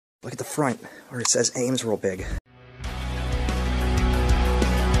Look at the front where it says Ames real big.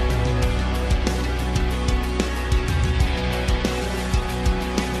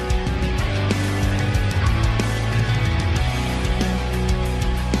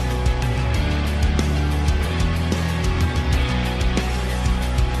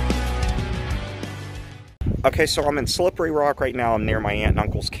 Okay, so I'm in Slippery Rock right now. I'm near my aunt and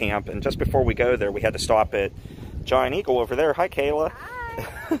uncle's camp, and just before we go there, we had to stop at Giant Eagle over there. Hi, Kayla. Hi.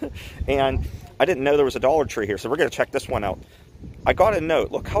 And I didn't know there was a Dollar Tree here, so we're going to check this one out. I got a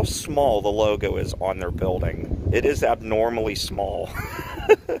note. Look how small the logo is on their building. It is abnormally small.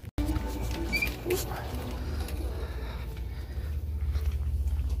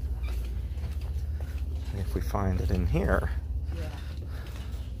 If we find it in here.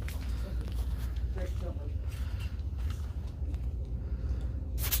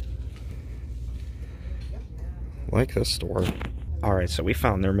 Like this store. Alright, so we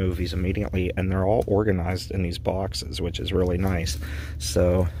found their movies immediately, and they're all organized in these boxes, which is really nice.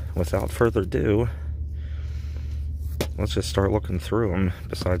 So, without further ado, let's just start looking through them.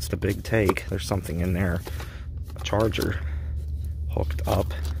 Besides the big take, there's something in there. A charger hooked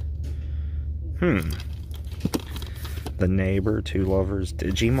up. The Neighbor, Two Lovers,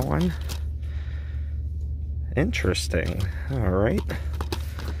 Digimon. Interesting. Alright.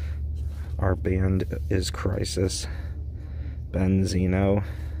 Our Band is Crisis. Benzino.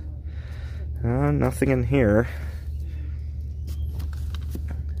 Nothing in here.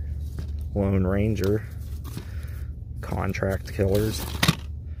 Lone Ranger. Contract Killers.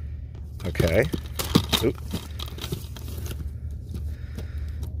 Okay. Oop.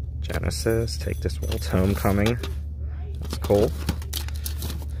 Genesis. Take This Waltz, Homecoming. That's cool.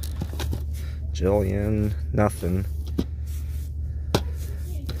 Jillian. Nothing.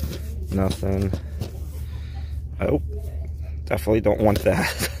 Nothing. Oh, definitely don't want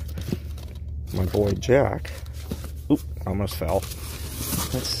that. My boy Jack. Oop, almost fell.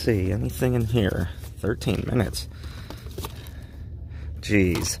 Let's see, anything in here? 13 minutes.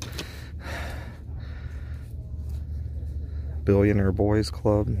 Jeez. Billionaire Boys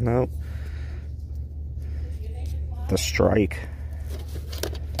Club. Nope. The Strike.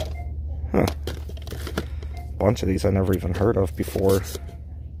 Huh. Bunch of these I never even heard of before.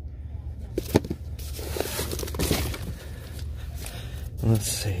 Let's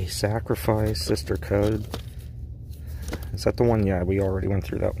see, Sacrifice, Sister Code. Is that the one? Yeah, we already went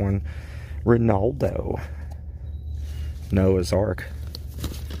through that one. Ronaldo. Noah's Ark.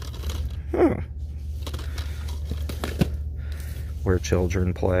 Huh. Where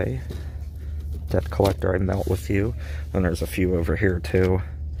Children Play. Debt Collector, I Melt With You. And there's a few over here too.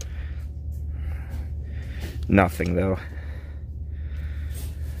 Nothing though.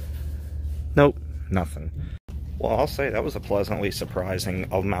 Nope, nothing. Well, I'll say that was a pleasantly surprising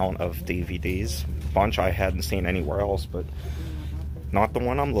amount of DVDs. Bunch I hadn't seen anywhere else, but not the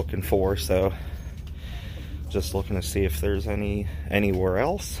one I'm looking for, so just looking to see if there's anywhere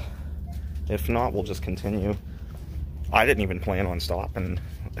else. If not, we'll just continue. I didn't even plan on stopping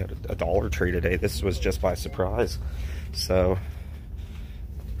at a Dollar Tree today. This was just by surprise, so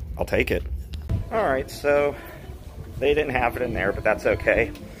I'll take it. Alright, so they didn't have it in there, but that's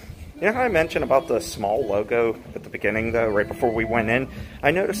okay. You know how I mentioned about the small logo at the beginning, though, right before we went in?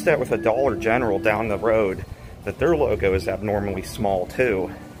 I noticed that with a Dollar General down the road, that their logo is abnormally small,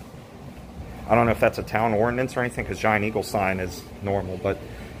 too. I don't know if that's a town ordinance or anything, because Giant Eagle sign is normal, but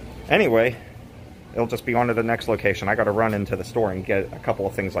anyway, it'll just be on to the next location. I got to run into the store and get a couple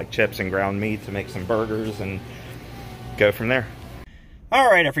of things like chips and ground meat to make some burgers and go from there.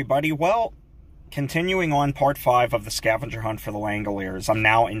 Alright, everybody, well, continuing on part 5 of the scavenger hunt for the Langoliers. I'm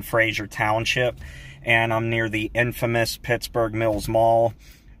now in Fraser Township, and I'm near the infamous Pittsburgh Mills Mall,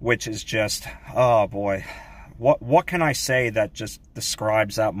 which is just, oh boy. What can I say that just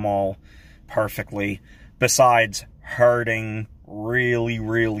describes that mall perfectly, besides hurting really,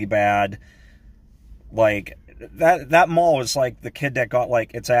 really bad? Like, that mall is like the kid that got,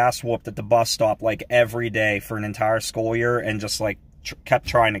 like, its ass whooped at the bus stop, like, every day for an entire school year, and just, like, kept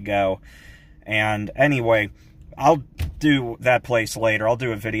trying to go. And anyway, I'll do that place later. I'll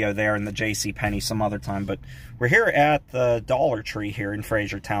do a video there in the JCPenney some other time. But we're here at the Dollar Tree here in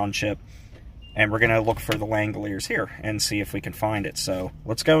Fraser Township. And we're going to look for the Langoliers here and see if we can find it. So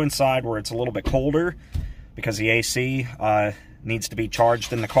let's go inside where it's a little bit colder, because the AC needs to be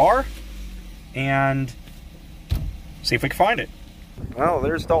charged in the car. And see if we can find it. Well,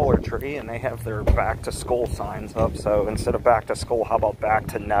 there's Dollar Tree, and they have their back to school signs up, so instead of back to school, how about back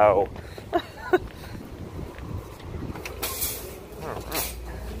to no?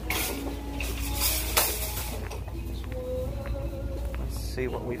 Let's see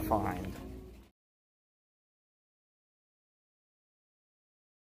what we find.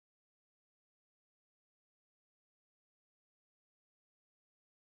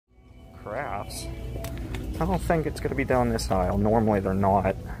 Crafts. I don't think it's going to be down this aisle. Normally they're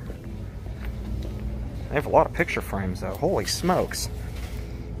not. They have a lot of picture frames though. Holy smokes.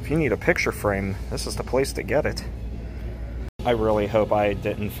 If you need a picture frame, this is the place to get it. I really hope I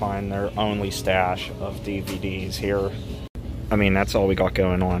didn't find their only stash of DVDs here. I mean, that's all we got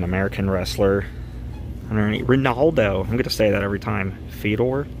going on. American Wrestler. Ronaldo. I'm going to say that every time.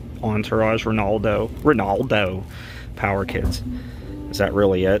 Fedor. Entourage. Ronaldo. Power Kids. Is that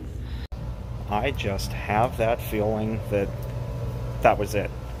really it? I just have that feeling that that was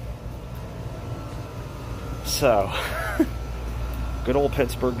it. So, good old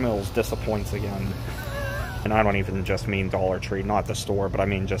Pittsburgh Mills disappoints again. And I don't even just mean Dollar Tree, not the store, but I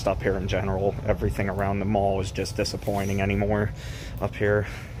mean just up here in general. Everything around the mall is just disappointing anymore up here.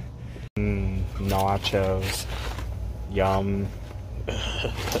 Nachos. Yum.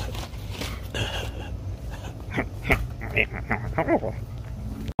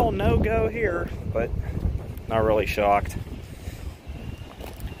 Oh, no go here, but not really shocked.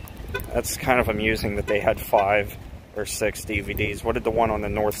 That's kind of amusing that they had 5 or 6 DVDs. What did the one on the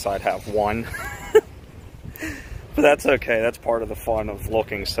north side have? 1? But that's okay. That's part of the fun of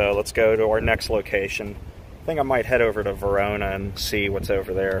looking. So let's go to our next location. I think I might head over to Verona and see what's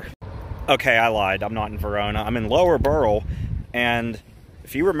over there. Okay, I lied. I'm not in Verona. I'm in Lower Borough. And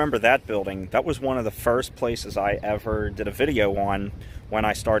if you remember that building, that was one of the first places I ever did a video on when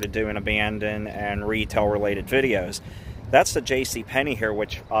I started doing abandoned and retail-related videos. That's the JCPenney here,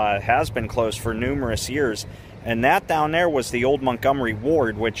 which has been closed for numerous years. And that down there was the old Montgomery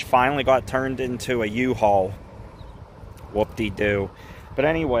Ward, which finally got turned into a U-Haul. Whoop-de-doo. But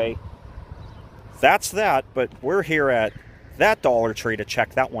anyway, that's that. But we're here at that Dollar Tree to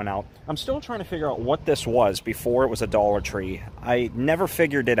check that one out. I'm still trying to figure out what this was before it was a Dollar Tree. I never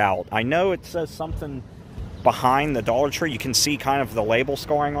figured it out. I know it says something behind the Dollar Tree. You can see kind of the label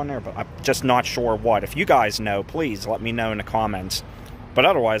scoring on there, but I'm just not sure what. If you guys know, please let me know in the comments. But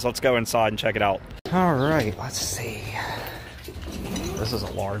otherwise, let's go inside and check it out. All right, let's see. This is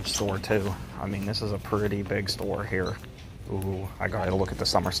a large store too. I mean, this is a pretty big store here. Ooh, I gotta look at the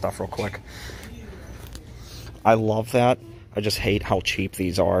summer stuff real quick. I love that. I just hate how cheap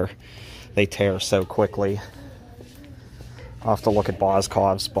these are. They tear so quickly. I'll have to look at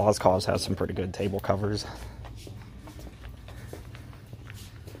Boscov's. Boscov's has some pretty good table covers.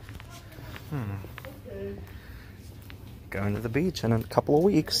 Going to the beach in a couple of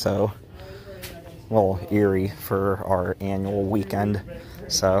weeks, so... Well, Erie for our annual weekend.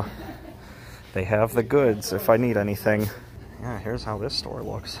 So, they have the goods if I need anything. Yeah, here's how this store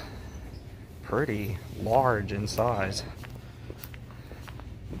looks. Pretty large in size.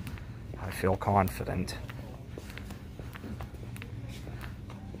 I feel confident.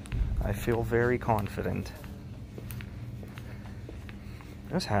 I feel very confident.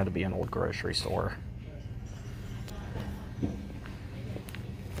 This had to be an old grocery store.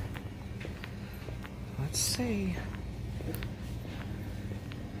 Let's see.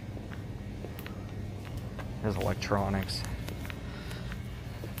 There's electronics.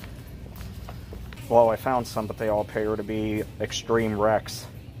 Well, I found some, but they all appear to be Extreme Rex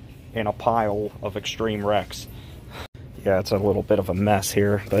in a pile of Extreme Rex. Yeah, it's a little bit of a mess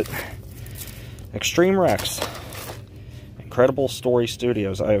here, but Extreme Rex. Incredible Story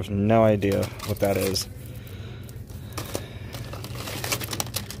Studios. I have no idea what that is.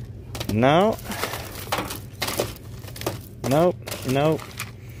 No. Nope. Nope.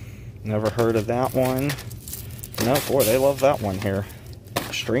 Never heard of that one. No, boy, they love that one here.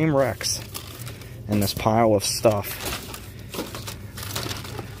 Extreme Rex. In this pile of stuff.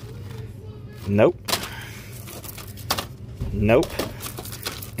 Nope. Nope.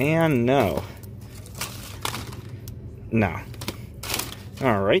 And no. No.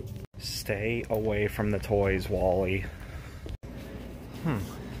 Alright. Stay away from the toys, Wally.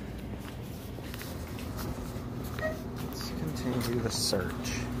 Let's continue the search.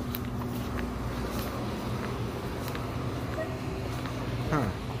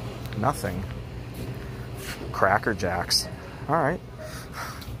 Nothing. Cracker Jacks. Alright.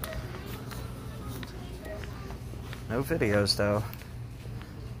 No videos, though.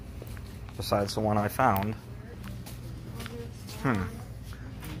 Besides the one I found.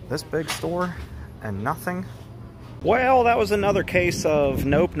 This big store and nothing? Well, that was another case of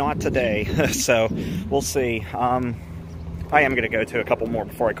nope, not today. So, we'll see. I am going to go to a couple more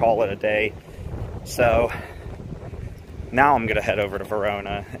before I call it a day. So, now I'm going to head over to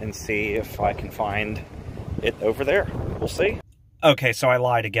Verona and see if I can find it over there. We'll see. Okay, so I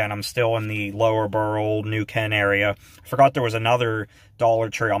lied again. I'm still in the Lower Burrell, New Ken area. I forgot there was another Dollar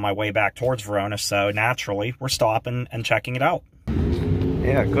Tree on my way back towards Verona, so naturally, we're stopping and checking it out.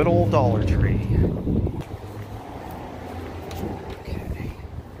 Yeah, good old Dollar Tree. Okay.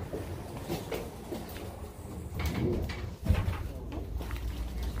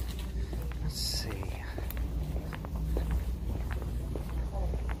 Let's see.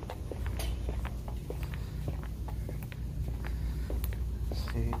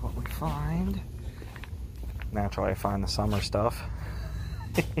 See what we find. Naturally, I find the summer stuff.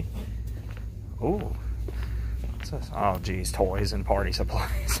 Ooh. What's this? Oh, geez, toys and party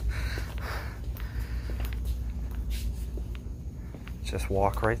supplies. Just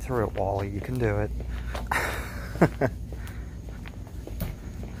walk right through it, Wally. You can do it.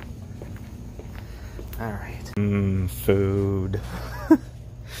 All right. Food.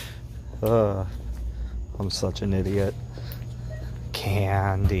 I'm such an idiot.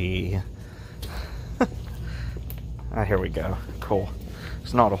 Candy. Here we go. Cool.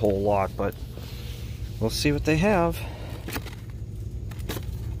 It's not a whole lot, but we'll see what they have.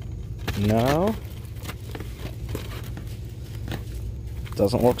 No.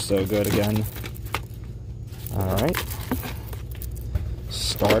 Doesn't look so good again. Alright.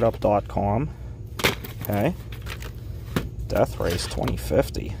 Startup.com. Okay. Death Race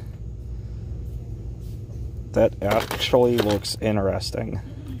 2050. That actually looks interesting.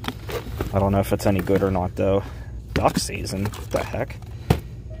 I don't know if it's any good or not, though. Duck season? What the heck?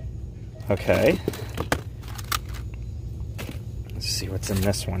 Okay. Let's see what's in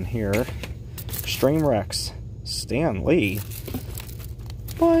this one here. Extreme Rex. Stan Lee.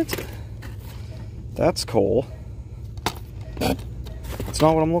 What? That's cool. That's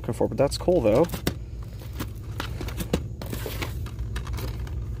not what I'm looking for, but that's cool, though.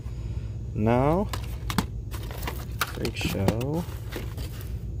 No. Freak Show.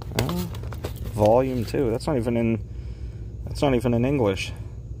 Volume 2. That's not even in English.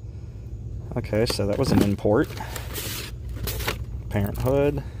 Okay, so that was an import.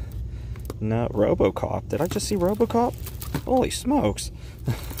 Parenthood. No, RoboCop. Did I just see RoboCop? Holy smokes.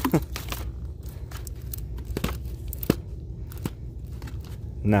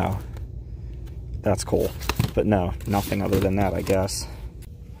 No. That's cool. But no, nothing other than that, I guess.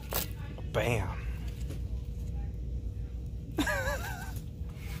 Bam.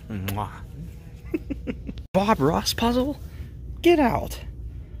 Mwah. Bob Ross puzzle? Get out.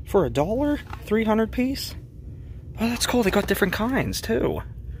 For $1? 300 piece? Oh, that's cool. They got different kinds, too.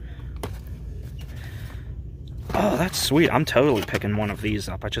 Oh, that's sweet. I'm totally picking one of these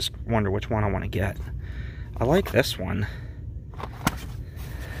up. I just wonder which one I want to get. I like this one.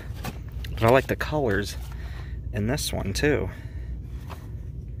 But I like the colors in this one, too.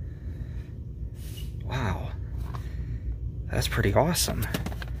 Wow. That's pretty awesome.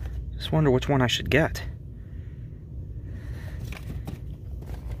 Just wonder which one I should get.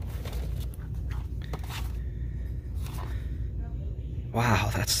 Wow,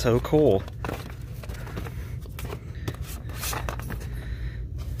 that's so cool.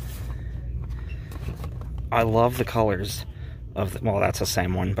 I love the colors of the, well, that's the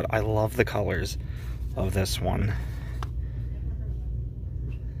same one, but I love the colors of this one.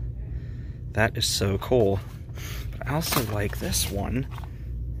 That is so cool. But I also like this one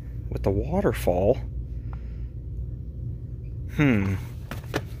with the waterfall. That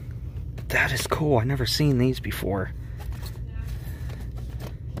is cool. I've never seen these before.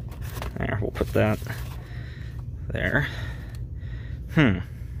 There, we'll put that there.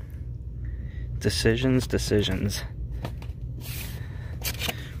 Decisions.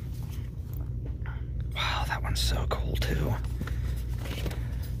 Wow, that one's so cool too.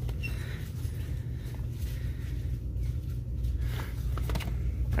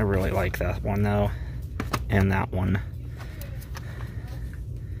 I really like that one though, and that one.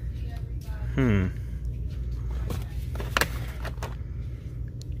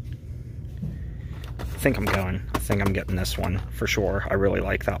 I think I'm getting this one for sure. I really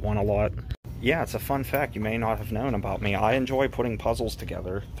like that one a lot. Yeah, it's a fun fact you may not have known about me. I enjoy putting puzzles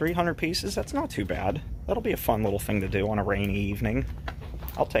together. 300 pieces, that's not too bad. That'll be a fun little thing to do on a rainy evening.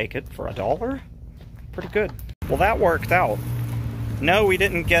 I'll take it for $1. Pretty good. Well, that worked out. No, we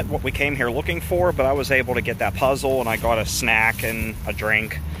didn't get what we came here looking for, but I was able to get that puzzle, and I got a snack and a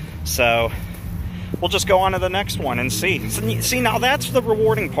drink. So we'll just go on to the next one and see. See, now that's the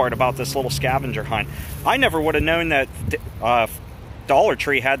rewarding part about this little scavenger hunt. I never would have known that Dollar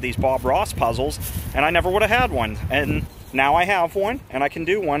Tree had these Bob Ross puzzles, and I never would have had one. And now I have one, and I can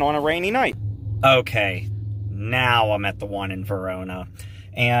do one on a rainy night. Okay, now I'm at the one in Verona.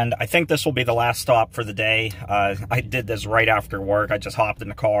 And I think this will be the last stop for the day. I did this right after work. I just hopped in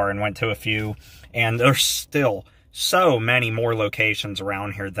the car and went to a few. And there's still so many more locations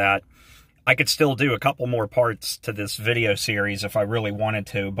around here that I could still do a couple more parts to this video series if I really wanted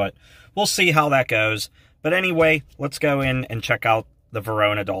to. But we'll see how that goes. But anyway, let's go in and check out the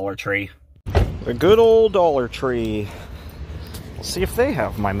Verona Dollar Tree. The good old Dollar Tree. We'll see if they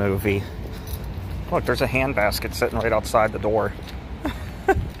have my movie. Look, there's a handbasket sitting right outside the door.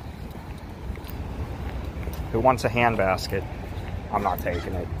 Who wants a handbasket? I'm not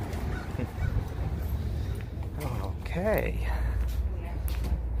taking it. Okay.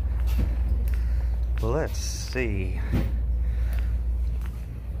 Let's see.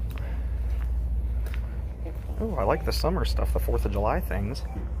 Oh, I like the summer stuff, the 4th of July things.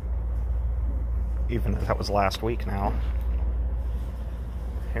 Even though that was last week now.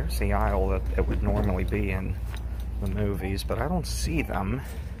 Here's the aisle that it would normally be in the movies, but I don't see them.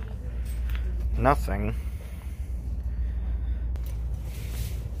 Nothing.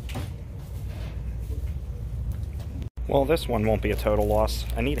 Well, this one won't be a total loss.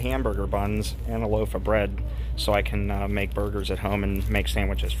 I need hamburger buns and a loaf of bread so I can make burgers at home and make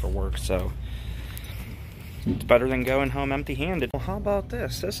sandwiches for work, so it's better than going home empty-handed. Well, how about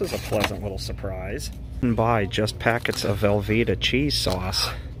this? This is a pleasant little surprise. And buy just packets of Velveeta cheese sauce.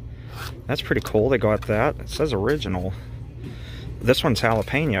 That's pretty cool. They got that. It says original. This one's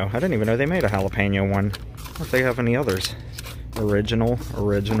jalapeno. I didn't even know they made a jalapeno one. I wonder if they have any others. Original.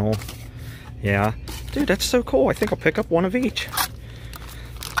 Yeah. Dude, that's so cool. I think I'll pick up one of each.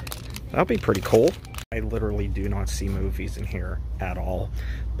 That'll be pretty cool. I literally do not see movies in here at all.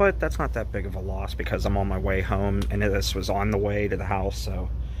 But that's not that big of a loss because I'm on my way home and this was on the way to the house, so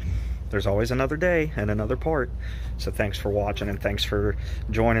there's always another day and another part. So thanks for watching and thanks for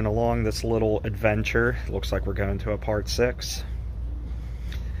joining along this little adventure. Looks like we're going to a part 6.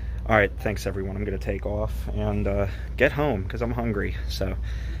 Alright, thanks everyone. I'm going to take off and get home because I'm hungry. So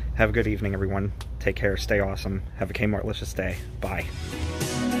have a good evening, everyone. Take care. Stay awesome. Have a Kmartlicious day. Bye.